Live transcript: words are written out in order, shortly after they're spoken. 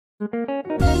Okay,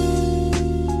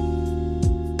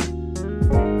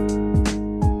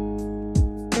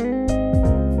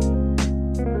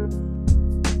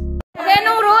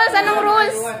 anong rules? Anong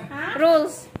rules?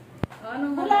 Rules.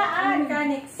 Hulaan.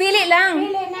 Pili lang.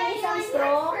 Pili na isang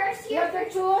straw. You have to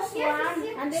choose one,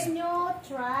 and then you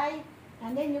try,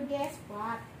 and then you guess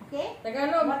what. Okay?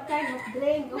 Tagalog. What kind of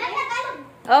drink? Okay?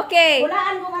 Okay.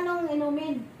 Hulaan kung anong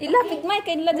inumin. Ilapit mo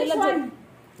kay This ladyo. one.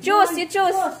 Choose, you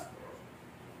choose.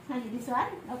 This one?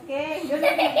 Okay. You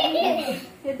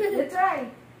try.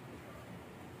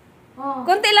 Oh.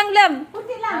 Kunti lang lam.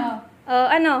 Kunti lang.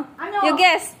 Ano? Ano? You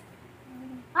guess.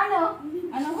 Ano?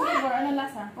 Anong flavor? Anong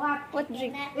lasa? What?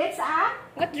 Drink? It's a?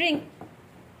 What drink?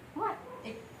 What?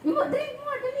 Drink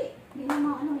more, dali. Hindi na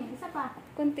mo, ano eh. Isa pa.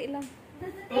 Kunti lang.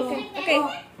 Okay. Okay. Oh,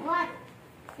 what?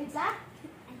 It's a?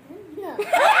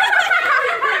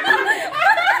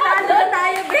 Halo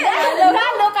tayo, be.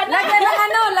 Halo ka na. Lagyan ng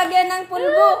ano? Lagyan ng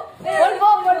pulbo. Pulbo.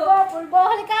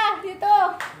 Halika, dito.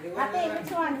 Ate,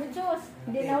 which one? You choose.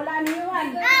 Hindi na wala ni Yuan.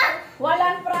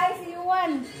 Walang prize si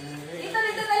Yuan. Dito,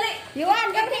 dali. Yuan,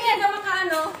 Hindi kami. ka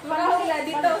makahula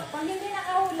dito. Pag hindi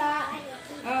nakahula,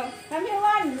 Oh. kami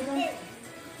Yuan.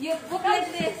 You put like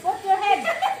this. Put your head.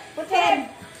 Put your head.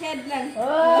 Head lang.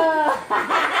 Oh.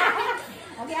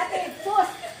 Okay, ate,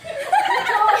 choose.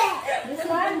 This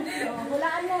one. Oh,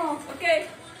 hulaan mo. Okay.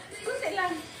 Kunti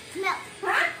lang. No.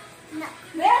 Ha? No.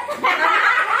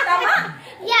 Tama?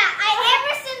 Yeah, I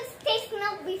ever since taste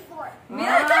milk before.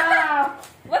 Wow.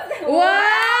 What the? Wow!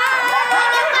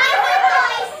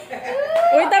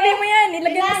 Uy, tabi mo yan.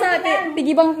 Ilagay mo sa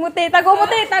tigibang mo, te. Tago mo,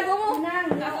 te. Tago mo.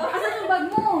 Nang, asan yung bag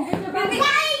mo? Daddy,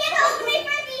 get hold me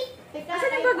for me. Teka,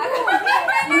 Asan yung bag mo?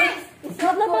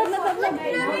 Nablabag.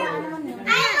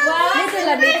 Wow. Dito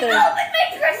lang, dito. Open my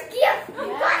first gift.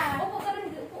 Yeah. Upo ka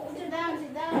rin. Upo. Sit down,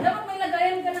 sit down. Dapat may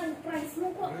lagayan ka ng price mo.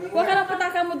 Huwag ka ng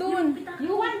pataka mo doon.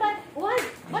 Yuan, ba't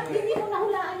hindi mo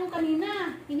nahulaan yung kanina?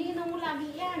 Hiniinom mo lagi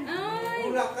yan. Ay.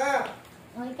 Hula ka.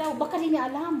 Oh, ikaw, baka di niya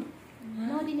alam.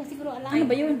 No, di niya siguro alam. Ano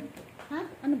ba yun? Ha?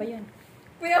 Ano ba yun?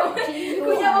 Kuya,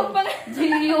 huwag pang...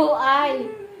 G-U-I.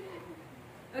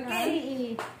 Okay.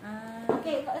 C-E.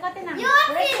 Okay, ikaw tinang. Yuan,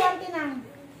 Next one tinang.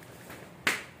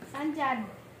 Saan dyan?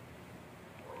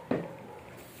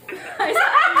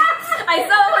 Ay,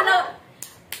 so, ano?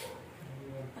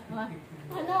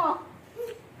 Ano?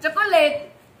 Chocolate.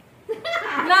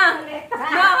 Na.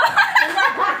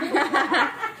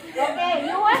 Okay,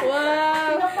 Yuan.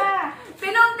 Wow. Sino pa?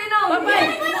 Pinong. Papay.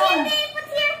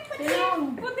 Tinong.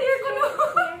 Puti ko no.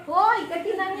 Hoy,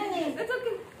 katinang yan eh. It's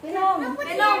okay. Tinong.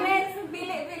 Pinong, next.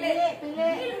 Pili.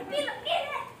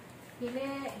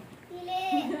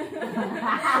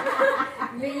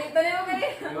 Pili to na mo kayo.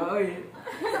 Oy.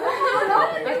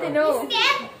 Ate, no.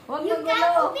 Huwag You mo can't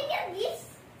gulo. open your gifts.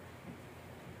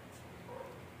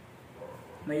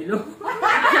 Milo.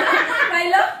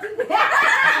 Milo?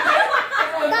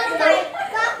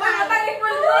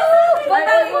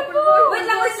 Batang pulbo. Wait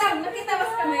lang. Nakita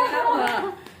mas kami.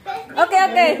 Okay.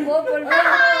 Ate!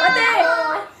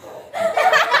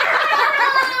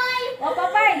 O,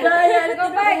 Papay.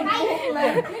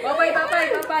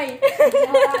 Papay.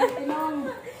 Tinong.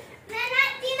 Nana,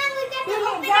 Tina, we get to Pili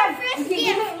open dyan. our first Pili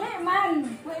gift. man.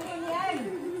 Pili yan.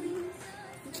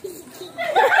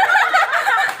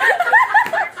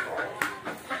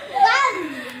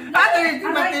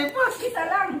 Matipos. Isa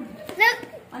lang. Look.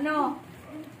 Ano?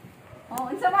 Oh,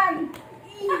 isa man.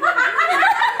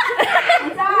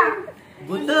 Isa.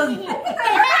 Butong.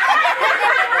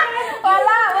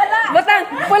 Wala. Batang,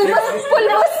 pulbos.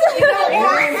 Ikaw na.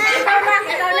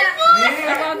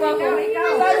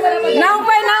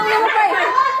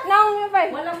 Naong pa.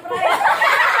 Walang prize.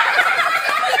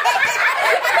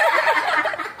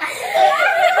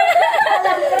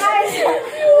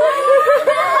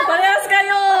 Parehas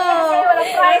kayo.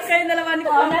 Parehas kayo dalawa ni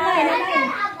Papa. Nanay.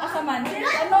 Asaman.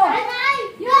 Ano? Nanay.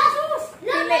 Jesus.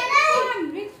 Look, Pili. Nanay.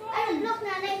 Which one? Ay, look,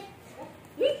 Nanay.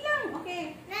 Wait lang. Okay.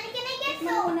 Nanay, can I get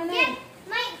Ano, Nanay? get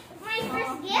my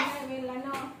first gift?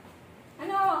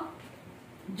 Ano?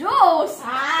 Juice.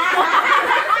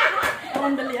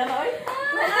 Ang dali ano oy.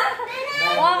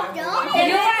 Oh. Don't.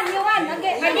 Yuan.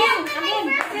 Okay. Again. Yuan.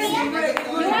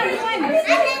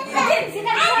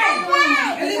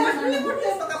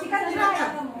 Sikat try.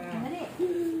 Dali.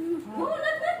 No,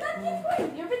 not yet.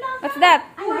 You're bilang. What's that?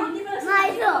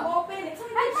 Milo. Open.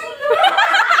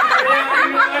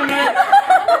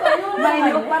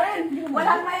 Milo pa rin.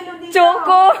 Walang Milo dito.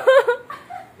 Choco.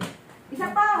 Isa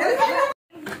pa.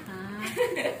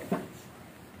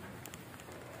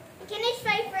 Can I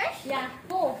try first? Yeah.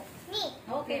 Two. Me.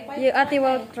 Okay. You ate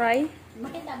will try.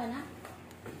 Makita ba na?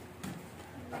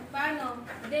 Paano?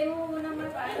 Demo mo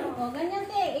naman paano.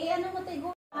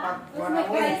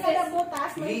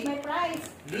 may prize.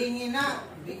 Lingi na.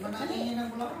 Hindi ko na lingi ng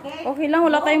bulak. Okay lang,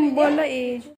 wala tayong bola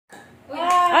eh.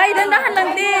 Ay, dandahan lang,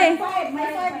 di. May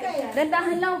 5 kayo.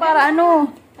 Dandahan lang para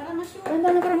ano. Para ma-shoot.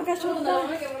 Dandahan lang para makashoot.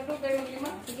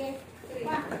 Sige.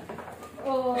 Pa.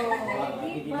 Oh.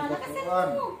 Nakasan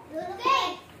mo. Okay.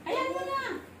 Ayan mo na.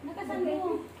 Nakasan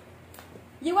mo.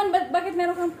 Yuan, bakit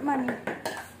meron kang money?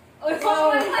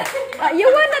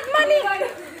 Yuan at money.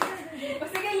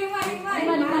 Sige, Yuan.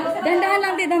 Dandahan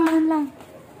lang, di. Dandahan lang.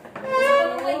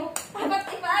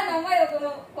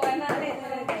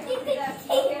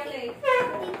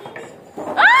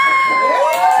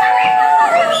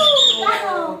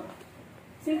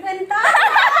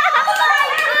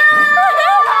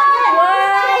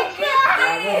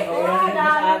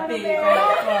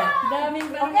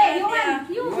 Daming Okay, Yuan.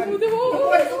 Yuan.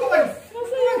 Kukuban.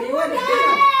 Yuan.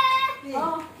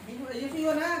 Ayun si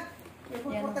Yuan ha.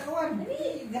 Pagkakuan.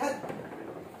 Lahat.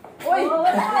 Uy!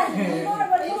 One more.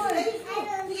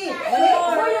 Sige.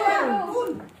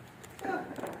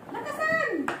 Nakasan.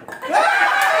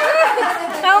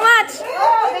 How much?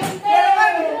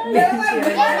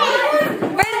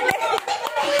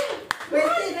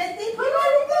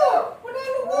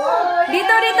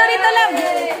 Dito lang.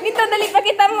 Dito, dali,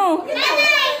 pakita mo.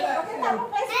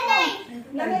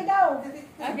 Nanay daw.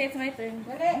 Okay, it's my turn.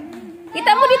 Dali.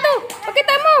 Kita mo dito.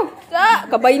 Pakita mo.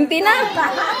 Kabainti na.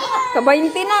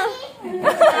 Kabainti na.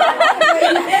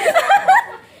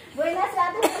 Buenas sa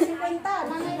atin sa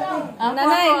 50. Nanay daw.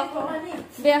 Nanay.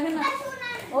 Biyakin na.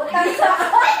 Utang sa.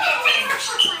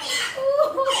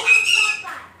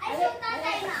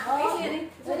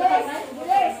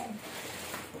 Bilis.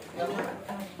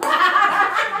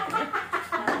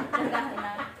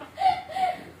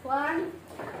 One.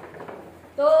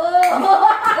 Two. Ang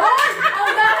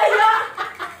dahil.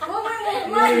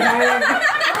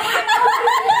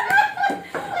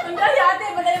 Ang dahil ate.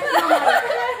 Balay mo naman.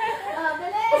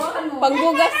 Bilis.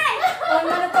 Panggugas.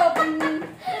 Pang ano to? Pang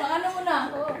ano mo na?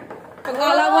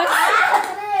 Pag-alawan.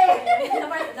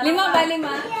 Lima ba?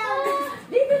 Lima?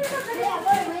 Dito na ka dali,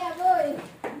 aboy, may aboy.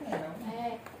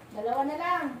 Dalawa na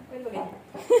lang.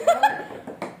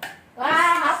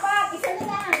 Apat, isa na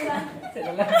lang.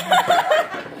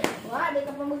 Wah, di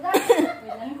ka pamagas.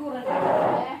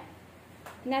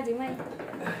 Naji, may.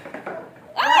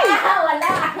 Ay! Wala.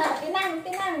 Tinang.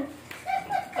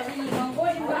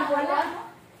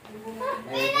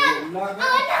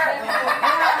 Wala.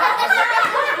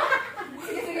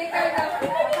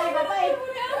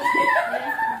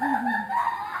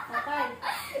 Papay.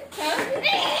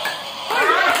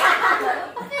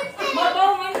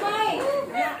 Mabaw, may.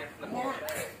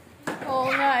 Oo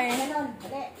nga eh. Ganon.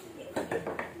 Dali.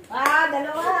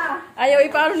 Dalawa. Ayaw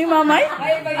ipaano ni mamay?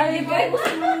 May 1,000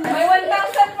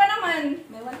 pa naman.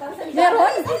 May 1,000.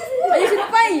 Meron? Ayaw si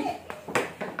Papay.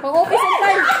 Pang-office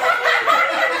supply.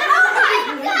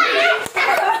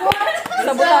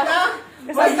 Sabuta.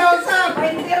 1,000!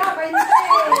 Paintira.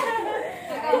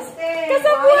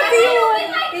 Kasabuti yun.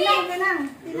 Tinang.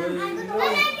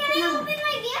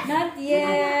 Not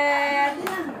yet.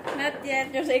 Not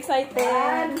yet. You're so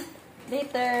excited.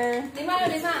 Later. Lima.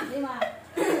 Lima.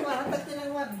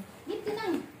 Git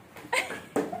tinang.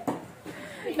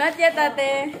 Not yet,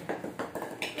 ate.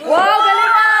 Wow,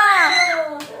 galing na!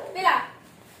 Pila?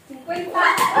 50.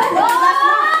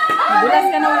 Nadulas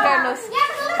ka naman, Carlos.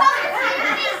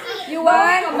 You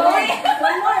want? One more.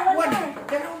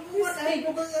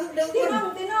 Tinang.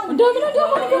 Ang dami na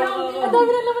laman. Ang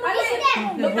dami na laman.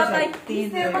 Look, tatay.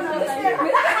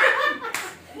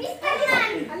 Mr.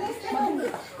 Man. Alis lemon.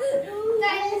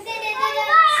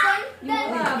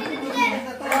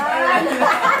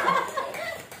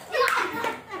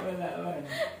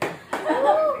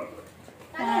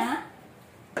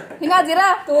 Hinajira.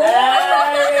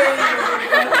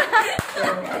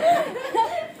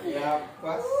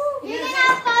 Yapas. You can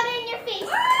have powder in your face.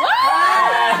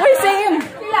 Uy, same.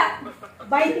 Pila.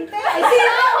 20. Ay,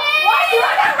 sino?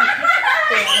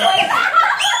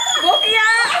 Bukya.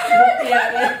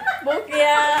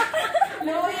 Bukya.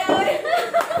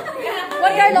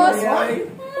 Juan Carlos.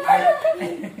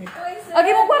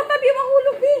 Agi mo kwarta, di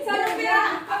mahulog, di. Sana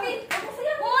pila? Kami.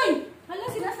 Hoy! Hala,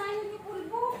 sinasayang ni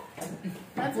Pulbo.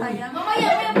 Sayang. Mamaya,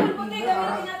 may pulpo tayo.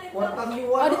 Gamitin natin. Kwartang Oh,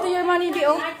 Yuan. dito your money, di,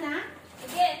 oh. Start na?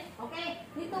 Sige. Okay.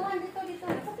 Dito, Juan. Dito.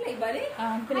 Play ba rin?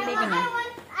 Pinili ko na.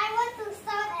 I want to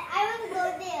start. I want to go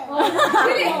there.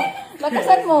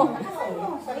 Lakasan mo. Nakasan mo.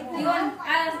 Sa gitna. Yuan,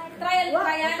 trial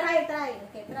pa yan. Try.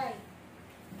 Okay, try.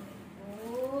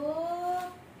 Oh.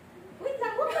 Wait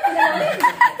lang, huwag ka na.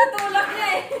 Tutulak niya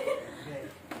eh.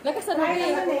 Lakasan mo.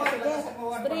 Try lang.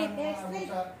 Straight.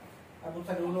 Straight. Abot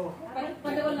sa dulo.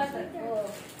 Padawal natin.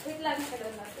 Wait lang,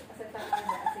 padawal natin. Kasi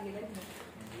sige lang.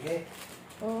 Sige.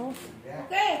 Oh.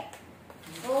 Okay.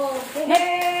 Oh,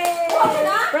 hey!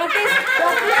 Practice.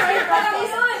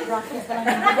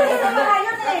 Practice na pala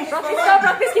yun eh.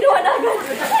 Practice. Kinuha na agad.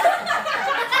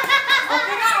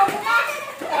 Okay na.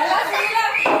 Wala, sige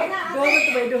lang. Gawa na ito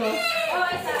ba ito, ha? Oh,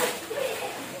 isa.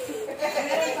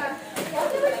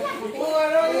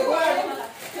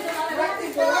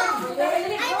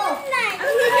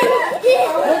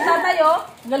 Yung tatay, oh.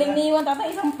 Galing ni Yuan, tatay.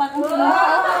 Isang pack ang kinuha.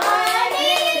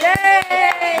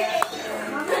 Yay!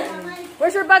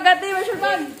 Where's your bag, ate? Where's your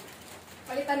bag?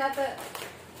 Palitan natin.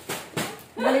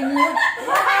 Galing ni Yuan.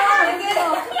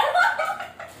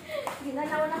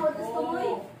 Ginanaw na ako gusto mo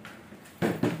eh.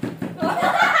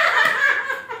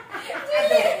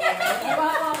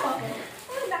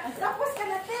 Tapos ka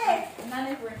na, te.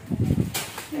 Nanay first.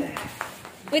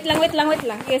 Wait lang.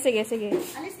 Sige.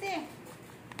 Alis, te.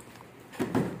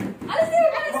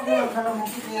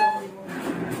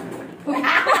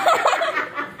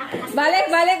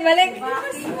 Balik.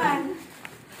 Iwan.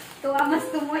 Tuwa mas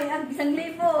tumoy ang 1,000.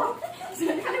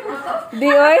 Di,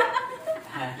 oy.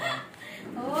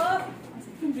 Oh.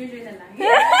 Enjoy na lang.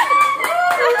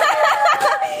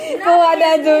 Kuha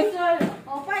na dun.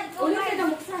 Oh, pa, ikaw na. Ulit ka na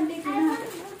buksan. Dito na.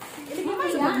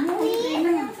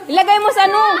 Ilagay mo sa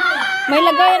ano. May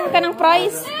lagayan ka ng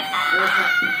price.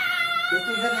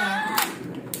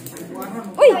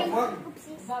 Uy!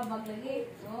 Babag lagi.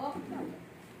 Oh.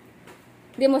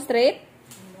 Demonstrate.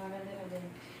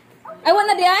 Ay,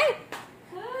 wala di ay.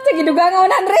 Sige, duga nga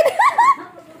 100.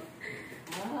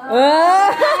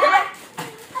 Ah!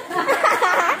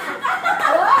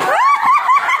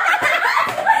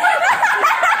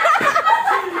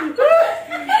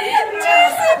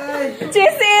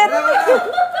 Cheese it!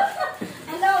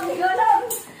 Hello, Migolong.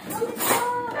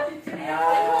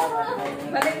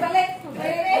 Balik.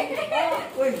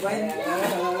 Uy, bayan.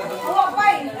 Oh,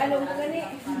 pay. Along na gani.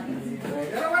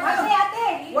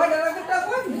 Ate. Why, dalang kita,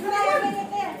 Juan.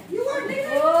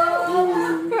 Oh.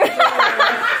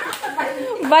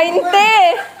 20!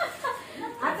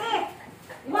 Ate.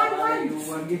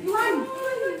 One.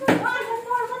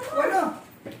 Wala.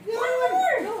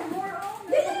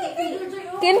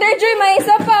 Kinder Joy, may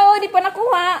isa pa, oh. Di pa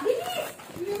nakuha.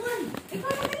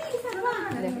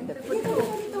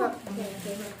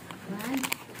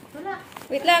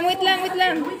 Wait lang.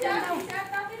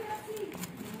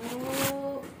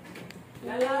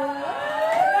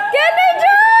 Kinder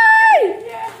Joy!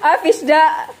 Ah, fish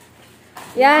da.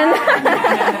 Yan.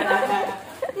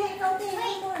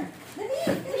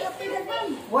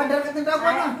 Why, dalang kita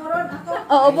dapat na.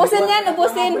 Oh, ubusin yan.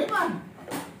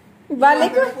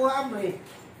 Balik ko.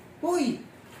 Uy!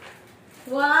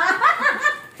 Wow.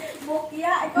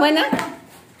 Bukya. Mana?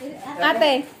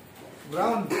 Ate.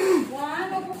 Brown.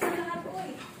 Wow, mabuksan na ako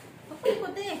eh. Okay,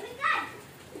 puti.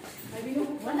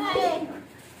 Wala eh.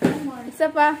 Isa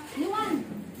pa. Yuan.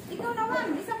 Ikaw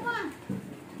naman. Isa pa.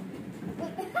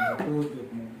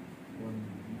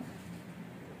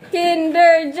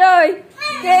 Kinder Joy.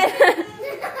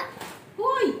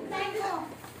 Huy!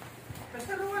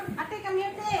 Ate, come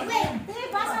here, te. Te,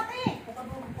 basa, te.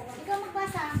 Ikaw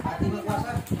magbasa. Ate,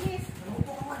 magbasa. Yes.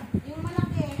 Yung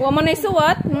malaki. Huwag mo na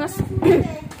isuwat. Mga...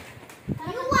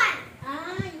 Yuan.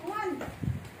 Yuan.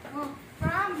 Oh,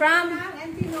 From?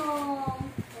 and Tinong.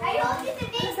 I hope you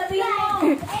today. Sabihin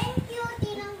mo. Thank you,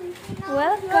 Tinang.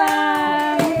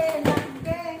 Welcome.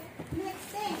 Okay. Next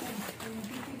thing.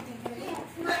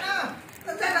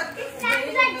 It's not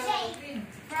blood shake.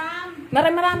 From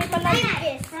Marami pala.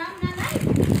 From nanay.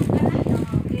 Nanay.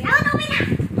 Okay. I want to win.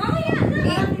 Mamaya.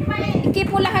 Ikip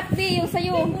mo lahat, di. Yung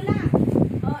sa'yo. Mula.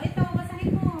 Oh, ito,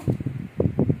 basahin mo.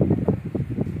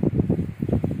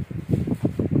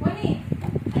 Wani.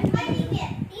 I'm fighting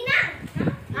it. Tinang.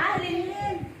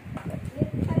 Linlin.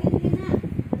 Linlin na.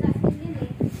 Wala, Linlin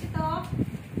eh. Ito.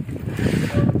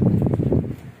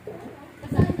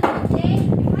 Basahin mo, Jay.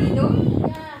 Dito?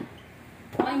 Yeah.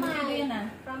 Ay, hindi yan ah.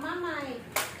 From Mamay.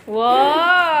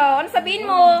 Wow! Ano sabihin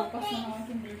mo?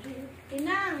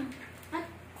 Tinang. At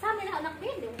sa amin na anak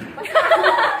din.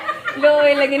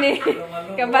 Loy, lagi ni.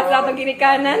 Kabasa itong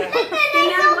ginikanan.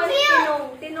 Tinang, Tinong.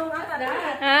 Tinong ata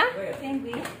lahat. Ha?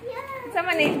 Penguin.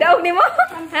 Sama ni? Daog ni mo?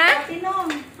 Ha? Tinong.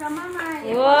 From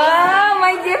Mamay. Wow!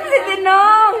 May gift si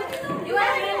Tinong!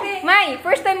 Iwan, Linlin. May,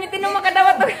 first time ni Tinong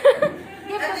makadawat to.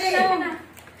 Gift ko Tinong.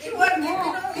 Iwan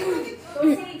mo. To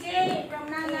si Jay.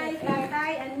 From Nanay,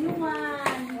 Tatay, and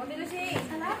Yuan. Dito si.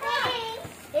 Salamat.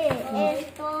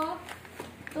 Ito.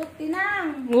 To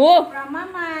Tinang. Wow! From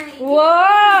Mamay.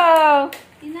 Wow!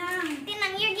 Tinang.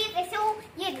 Tinang, your gift is so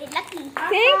lucky.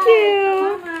 Thank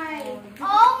you! Mamay.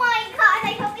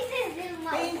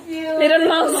 Little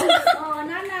mouse. Oh,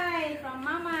 nanay from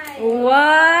mamay.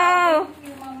 Wow. Thank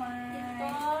you, mamay.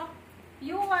 Ito,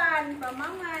 Yuan from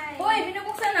mamay. Uy,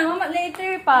 binubuksan na. Mama,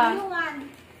 later pa. Yuan.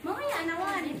 Mamaya,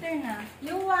 nawan. Later na.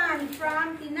 Yuan from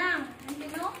Tinang. Ang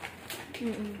tino?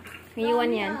 May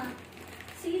iwan yan.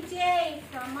 CJ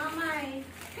from mamay.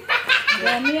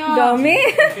 Dami ah. Dami.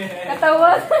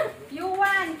 Katawan.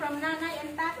 Yuan from nanay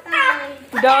and tatay.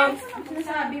 Dami.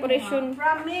 Sabi mo, Presyon.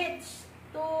 from Mitch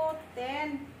to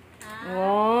 10.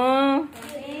 Oh.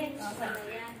 Mitch.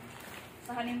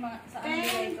 Sa kanin mga, sa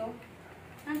kanila ito.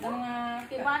 Ano? Ang mga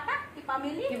Kibata?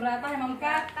 Kipamili? kibrata,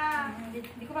 mamka. Kibata.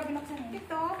 Hindi ko pa binuksan eh.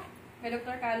 Ito. Kay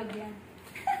Dr. Caleb yan.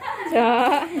 Sa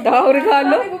daw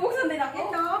regalo. Ay, bubuksan din ako.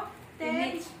 Ito.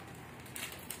 10.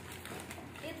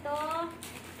 Ito.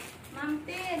 Ma'am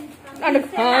Tin. Ano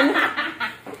kan?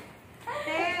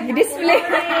 10. Display.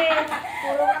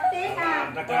 Puro katihan.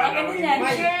 Ano yan?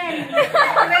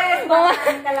 Mga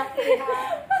Kalakihan.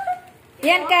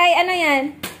 yan kay ano yan?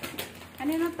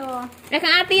 Ano na to?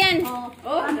 Nakang ate yan. Oh,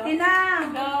 Ang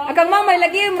tinang. Akang mamay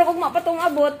lagi mo kung mapatong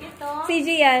abot. Ito. CJ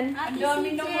yan. Ang Ate dami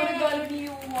CJ. ng mga regalo ni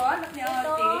Yuan at ni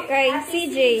ate. Kay Ate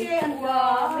CJ. Ang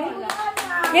dami. Wala.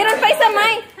 Meron pa isa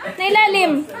may.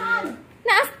 Nailalim.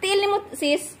 Naastil mo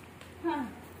sis.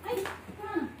 Ay.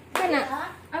 Kana.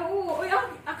 Ay, oo. Uy,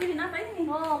 akin din ata yun eh.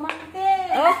 Oh, Ma'am Tin.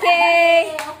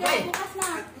 Okay. Okay, bukas na.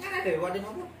 Yan natin, wadin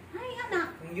ako. Ay, anak.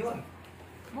 Ang yun.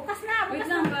 Bukas na. Wait Bukas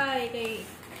lang na. kay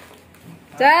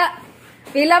Sa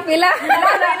pila. Pila.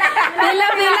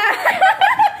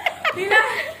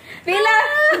 Pila.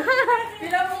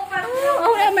 Pila mo pa.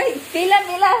 Oh, may pila.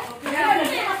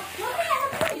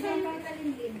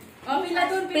 Oh, pila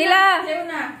dun, Pila. Sa'yo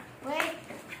na. Wait.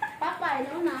 Papa,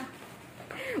 ano na?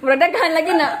 Murag daghan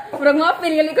lagi na. Murag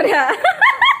ngapil gali ko diha.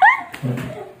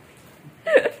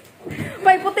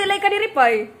 Pay puti lay ka diri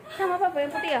pay. Sama pa yung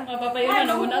puti ah. Oh, papay yun.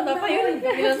 Ano muna? Papay yun.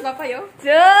 Pilas papay yun.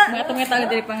 Ja. Mga tumitawag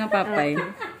diri pa nga papay.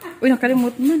 Uy,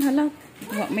 nakalimut man. Hala.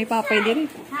 May papay diri.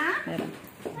 Ha? Meron.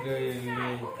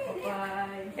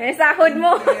 Eh sahod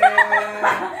mo.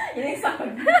 Ini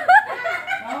sound.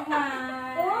 Mama.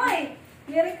 Uy!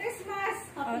 Merry Christmas!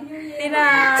 Happy New Year! Tina.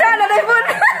 Chana dai pun.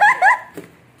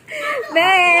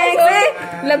 Next. Eh,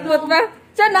 lagpot pa.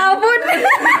 Chana pun.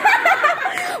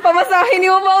 Pamasahin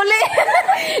niyo pa uli.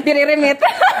 Dire-remit.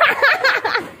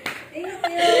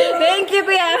 Thank you,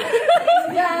 kuya.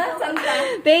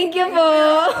 Thank you po.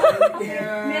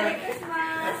 Merry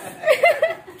Christmas!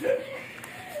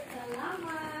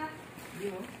 Salamat!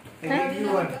 Thank you,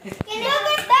 Yuan. Can you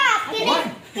get that?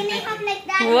 Can I have like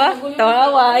that? Wah,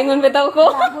 tawa. Ingon bitaw ko.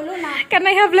 Gulo na. Can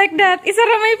I have like that? Isa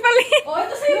ra may pali. Oh,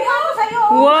 ito sa'yo. Ako sa'yo!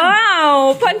 Wow!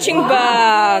 Punching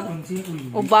bag. Kunsi, uy.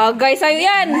 O bagay sa'yo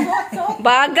yan.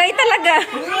 Bagay talaga.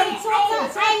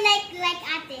 I like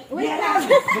ate. Wait lang!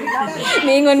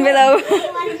 Ningon bitaw. I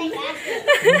want like ate.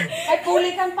 Ay,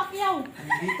 pulikan pakyaw!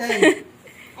 Hindi tayo.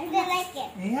 I don't like it.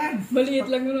 Ayan. Maliit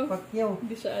lang yun. Pakyaw.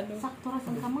 Hindi siya ano. Sakto ra sa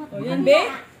kamot. Oh, yan, be.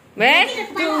 Be?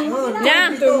 Oh,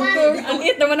 Na. Ang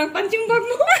it naman ang punching bag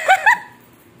mo.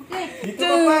 Dito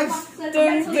ka, Pans.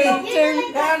 Tung, tung, tung.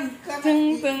 Kan.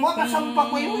 Mga kasampak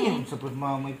mo yun. Sapos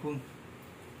mamay po.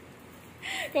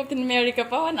 Captain America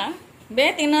pa, wana.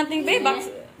 Be, tingnan natin, be.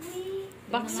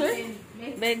 Boxer.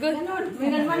 Be, good.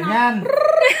 Ayan.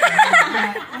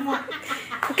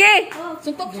 Okay.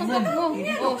 Suntok mo.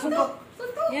 Oh, suntok.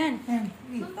 Yan.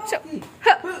 So,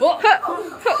 ha, Oh, ha.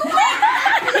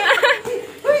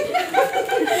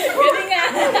 galing nga.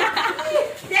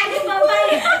 Daddy Papay!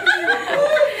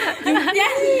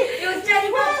 Yan. Yung Daddy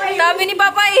Papay! Sabi ni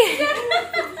Papay.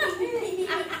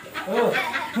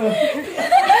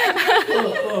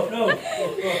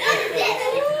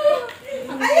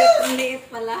 Ang liit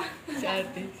pala. Si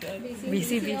ate.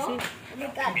 Busy.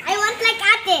 I want like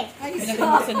ate.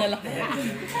 Pinag-gusto niya lang.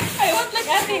 I want like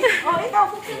ate. Oh, ito.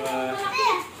 Buksin mo yung malaki.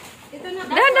 Ito na.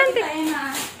 Dahan, Tayo na.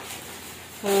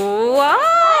 Wow.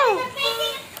 The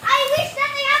painting. I wish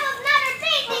that I have another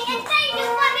painting and thank you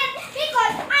for it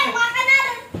because I want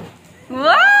another.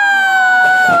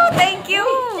 Wow. Thank you.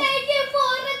 Thank you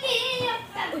for the gift.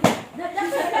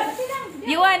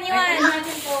 Yuan.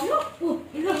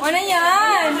 Ano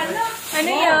yan? Ano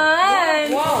yan?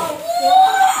 Wow.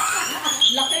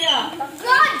 Laki ah.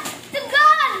 Gun! The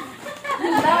gun!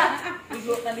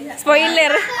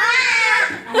 Spoiler.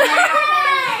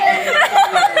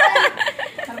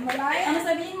 Ano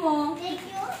sabihin mo? Thank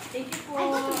you. Thank you po. I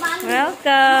want to bang.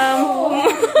 Welcome.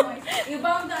 You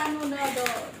bound the ano na the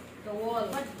wall.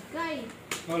 Guy.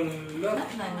 Hala.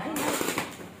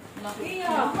 Laki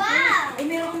ah. Wow! Eh,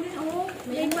 meron din. Oh,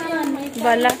 may iba yan. May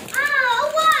Bala. Oh,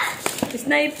 what?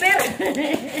 Sniper.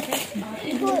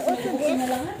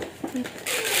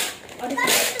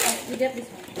 get this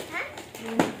one.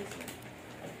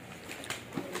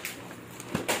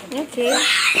 Okay.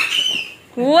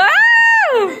 Wow!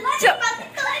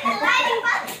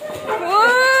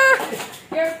 Wow!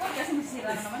 Careful kasi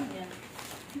masira na naman yan.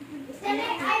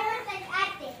 I want like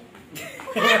ate.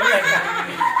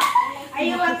 I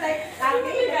want like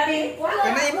ate.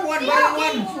 Kanay mo, one by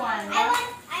one. I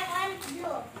want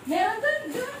blue. Meron doon.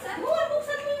 Buksan mo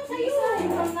yung sa isa.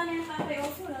 Yung from na yung tatay.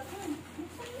 Buksan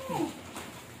mo.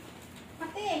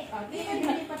 Ate.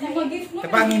 Yung mag-gift mo.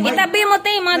 Tapangin mo. Itabi mo,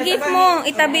 te. Mga gift mo.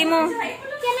 Itabi mo.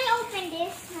 Can I open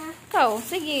this? Ikaw,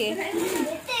 sige.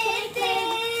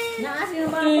 Naas yung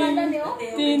mga pala niyo.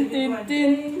 Tin, tin,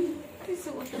 tin.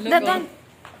 Dadan.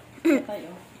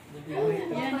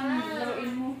 Yan ang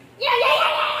laruin mo. Yeah, yeah,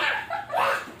 yeah,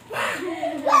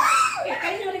 yeah.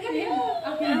 Kayo na rin kami.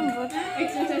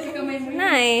 Exercise sa kamay mo.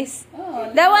 Nice. Oh,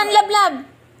 Dawan, lab-lab.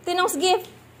 Tinong's gift.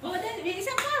 oh, then,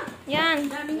 isa pa. Yan.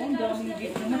 Daming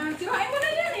gift naman. Sirain mo na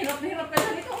yan. Hirap na hirap ka na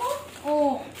dito.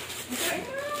 Oh. Sirain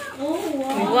mo na. Oh,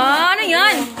 wow. Wow, ano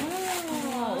yan?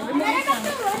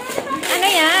 Ano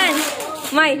yan?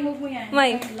 May.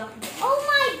 May. Oh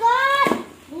my God!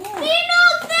 Pino,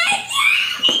 thank you!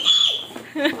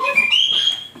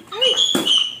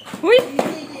 Uy!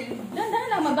 Dahan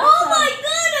lang, mabasa. Oh my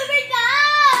God, America!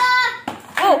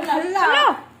 Oh, hala.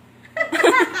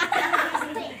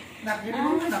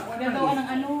 Gagawa ng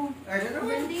ano.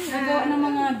 Gagawa ng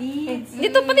mga beads.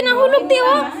 Dito pati nahulog, di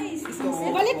oh.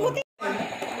 Balik mo, ti.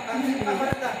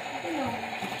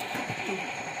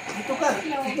 Dito ka.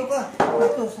 Dito ka.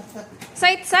 Dito.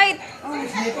 Sight, sight.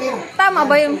 Sniper. Tama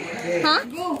ba yung... Ha?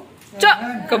 Cha!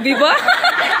 Kabiba?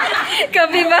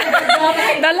 Kabiba?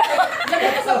 Dala.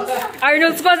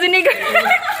 Arnold Schwarzenegger.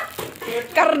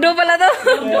 Cardo pala to.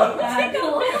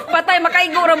 Patay,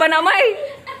 makaigo ra ba na, May?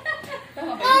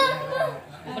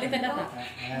 Balitan natin.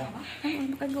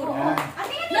 Makaigo ra.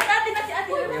 Ate na si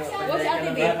ate. O si ate,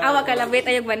 babe. Awa kalabit,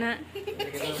 ayog ba na?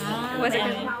 Wasa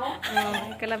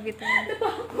kalabit.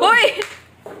 Hoy!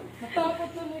 Natapot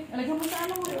tuloy. Alagyan mo sa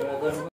ano mo.